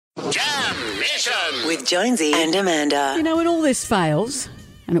Mission with Jonesy and Amanda. You know, when all this fails,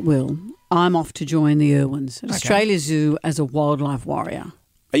 and it will, I'm off to join the Irwins at Australia Zoo as a wildlife warrior.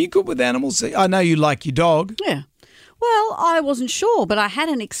 Are you good with animals? I know you like your dog. Yeah. Well, I wasn't sure, but I had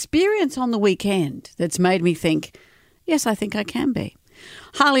an experience on the weekend that's made me think, yes, I think I can be.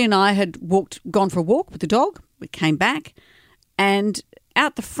 Harley and I had gone for a walk with the dog. We came back, and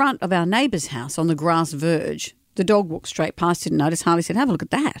out the front of our neighbour's house on the grass verge, the dog walked straight past, didn't notice. Harley said, have a look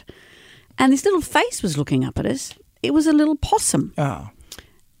at that. And this little face was looking up at us. It was a little possum. Oh.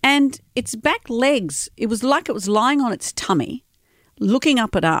 And its back legs, it was like it was lying on its tummy, looking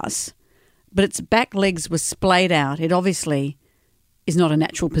up at us, but its back legs were splayed out. It obviously is not a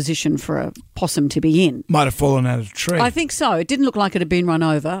natural position for a possum to be in. Might have fallen out of a tree. I think so. It didn't look like it had been run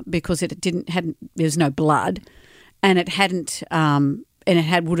over because there's no blood, and it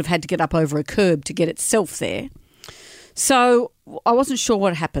would have had to get up over a curb to get itself there. So I wasn't sure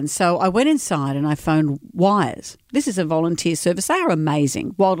what happened. So I went inside and I phoned Wires. This is a volunteer service. They are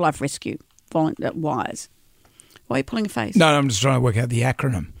amazing. Wildlife Rescue Wires. Why are you pulling a face? No, I'm just trying to work out the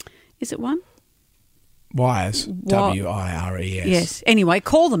acronym. Is it one? Wires. W-I-R-E-S. Yes. Anyway,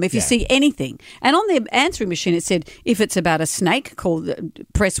 call them if you see anything. And on their answering machine, it said if it's about a snake,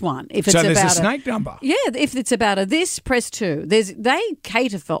 press 1. If it's there's about a snake number? Yeah. If it's about this, press 2. They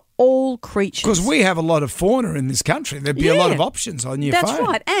cater for all creatures. Because we have a lot of fauna in this country. There'd be a lot of options on your phone. That's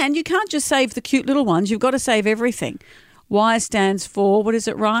right. And you can't just save the cute little ones. You've got to save everything. Y stands for, what is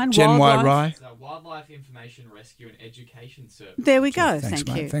it, Ryan? Gen Y Rye. Wildlife Information Rescue and Education Service. There we go. Thanks, Thank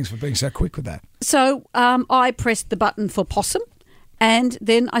mate. you. Thanks for being so quick with that. So I pressed the button for possum, and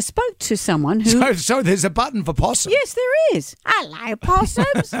then I spoke to someone who... So there's a button for possum? Yes, there is. Hello,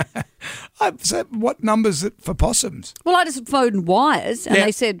 possums. So what number's it for possums? Well, I just phoned Wires, and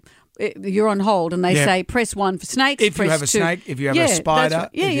they said... You're on hold, and they say press 1 for snakes. If you have a snake, if you have a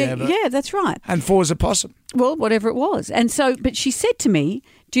spider. That's right. And 4 is a possum. Well, whatever it was. And so, but she said to me,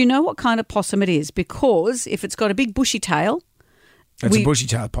 do you know what kind of possum it is? Because if it's got a big bushy tail... It's a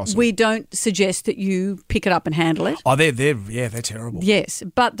bushy-tailed possum. We don't suggest that you pick it up and handle it. Oh, they're terrible. Yes,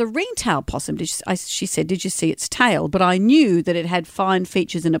 but the ring-tailed possum, she said, did you see its tail? But I knew that it had fine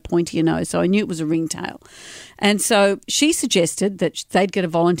features and a pointier nose, so I knew it was a ringtail. And so she suggested that they'd get a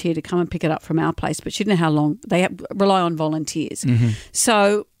volunteer to come and pick it up from our place, but she didn't know how long. They rely on volunteers. Mm-hmm.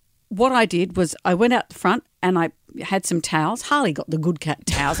 So what I did was I went out the front and I had some towels. Harley got the good cat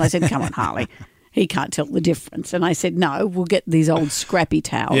towels. I said, come on, Harley. He can't tell the difference. And I said, no, we'll get these old scrappy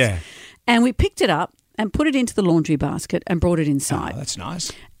towels. Yeah. And we picked it up and put it into the laundry basket and brought it inside. Oh, that's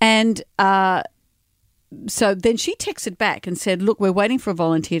nice. And so then she texted back and said, look, we're waiting for a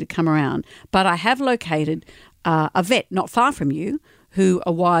volunteer to come around, but I have located a vet not far from you who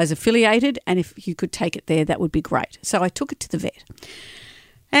are Wires affiliated, and if you could take it there, that would be great. So I took it to the vet.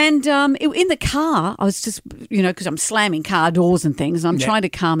 And in the car, I was just, because I'm slamming car doors and things, and I'm trying to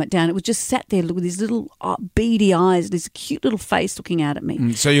calm it down. It was just sat there with these little beady eyes, this cute little face looking out at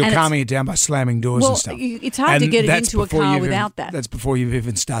me. So you're calming it down by slamming doors and stuff. It's hard to get it into a car without that. That's before you've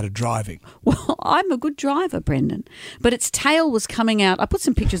even started driving. Well, I'm a good driver, Brendan. But its tail was coming out. I put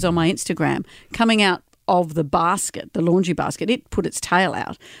some pictures on my Instagram, coming out of the basket, the laundry basket. It put its tail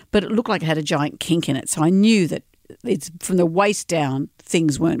out, but it looked like it had a giant kink in it. So I knew that it's from the waist down,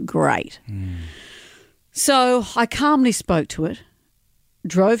 things weren't great. So I calmly spoke to it,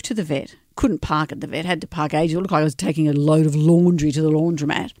 drove to the vet, couldn't park at the vet, had to park ages. It looked like I was taking a load of laundry to the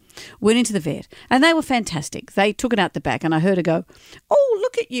laundromat. Went into the vet, and they were fantastic. They took it out the back, and I heard her go, oh,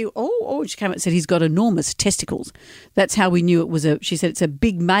 look at you. Oh, she came out and said, he's got enormous testicles. That's how we knew it was she said it's a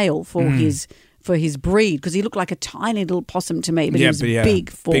big male for his breed, because he looked like a tiny little possum to me, but he was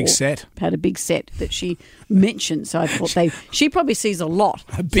big set. Had a big set that she mentioned, so I thought she probably sees a lot,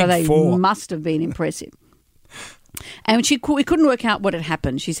 so they must have been impressive. And we couldn't work out what had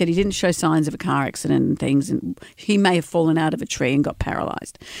happened. She said he didn't show signs of a car accident and things, and he may have fallen out of a tree and got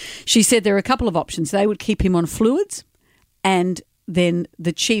paralysed. She said there are a couple of options. They would keep him on fluids, and then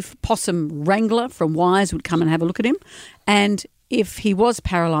the chief possum wrangler from Wires would come and have a look at him, and if he was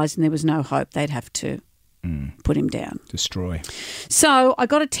paralysed and there was no hope, they'd have to put him down. Destroy. So I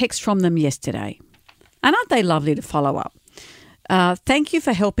got a text from them yesterday. And aren't they lovely to follow up? Thank you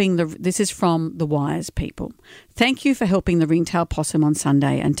for helping this is from the Wires people. Thank you for helping the ringtail possum on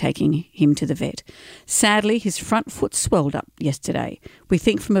Sunday and taking him to the vet. Sadly, his front foot swelled up yesterday. We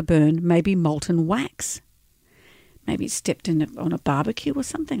think from a burn, maybe molten wax. Maybe it stepped on a barbecue or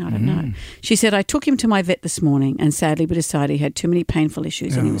something. I don't know. She said, I took him to my vet this morning and sadly we decided he had too many painful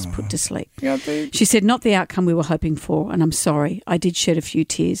issues and he was put to sleep. She said, not the outcome we were hoping for, and I'm sorry. I did shed a few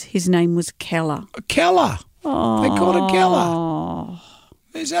tears. His name was Keller. Keller? Oh. They called it Keller.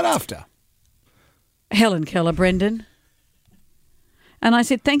 Who's that after? Helen Keller, Brendan. And I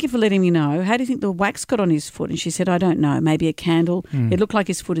said, thank you for letting me know. How do you think the wax got on his foot? And she said, I don't know. Maybe a candle. It looked like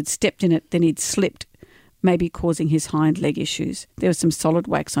his foot had stepped in it, then he'd slipped, maybe causing his hind leg issues. There was some solid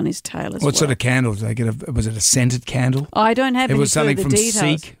wax on his tail as well. What sort of candle did they get? Was it a scented candle? I don't have It any was something further from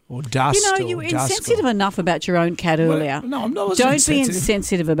details. Seek or Dust. You were or Dusk insensitive enough about your own cat earlier. No, I'm not. Don't be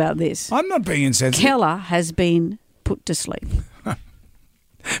insensitive about this. I'm not being insensitive. Keller has been put to sleep.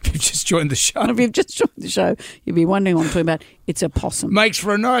 You've just joined the show. If you've just joined the show, you'll be wondering what I'm talking about. It's a possum. Makes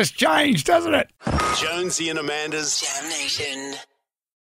for a nice change, doesn't it? Jonesy and Amanda's Jam Nation.